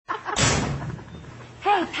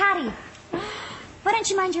Hey, Patty. Why don't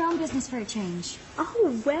you mind your own business for a change?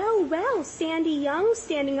 Oh, well, Sandy Young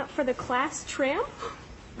standing up for the class tramp?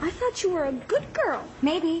 I thought you were a good girl.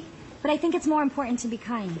 Maybe, but I think it's more important to be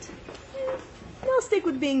kind. I'll stick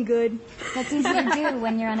with being good. That's easy to do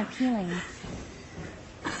when you're unappealing.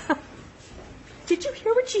 Did you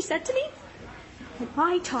hear what she said to me?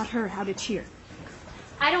 I taught her how to cheer.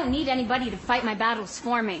 I don't need anybody to fight my battles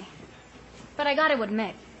for me. But I gotta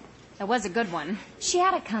admit, that was a good one. She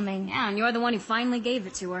had it coming. Yeah, and you're the one who finally gave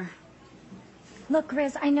it to her. Look,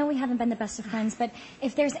 Riz, I know we haven't been the best of friends, but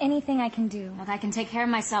if there's anything I can do... Well, I can take care of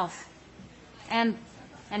myself. And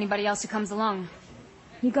anybody else who comes along.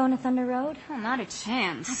 You going to Thunder Road? Oh, not a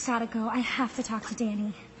chance. I've gotta go. I have to talk to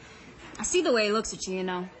Danny. I see the way he looks at you, you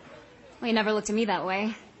know. Well, he never looked at me that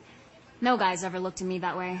way. No guy's ever looked at me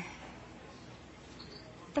that way.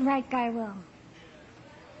 The right guy will.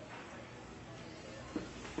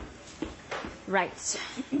 Right.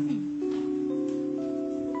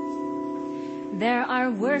 There are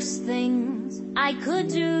worse things I could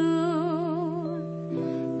do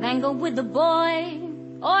than go with a boy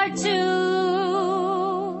or two.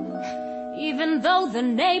 Even though the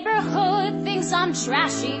neighborhood thinks I'm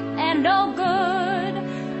trashy and no good,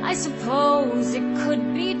 I suppose it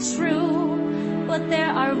could be true. But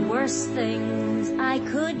there are worse things I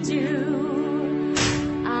could do.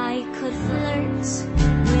 I could flirt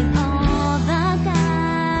with all the guys,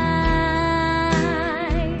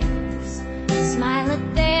 smile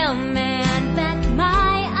at them and bet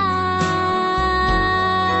my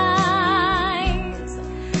eyes,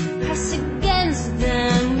 press against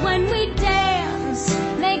them when we dance,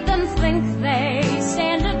 make them think they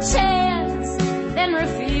stand a chance, then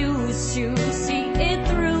refuse to see it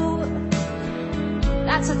through.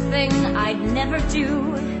 That's a thing I'd never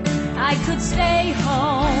do. I could stay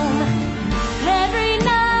home every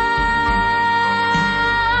night,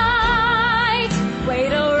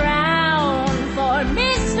 wait around for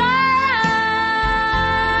midnight,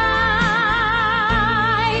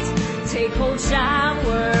 take cold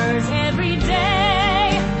showers every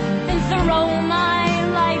day, then throw my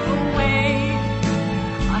life away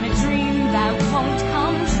on a dream that won't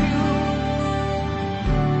come true.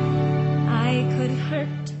 I could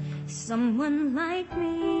hurt someone like me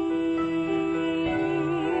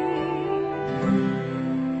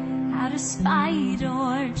out of spite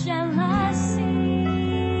or jealousy.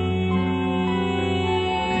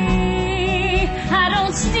 I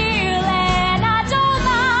don't steal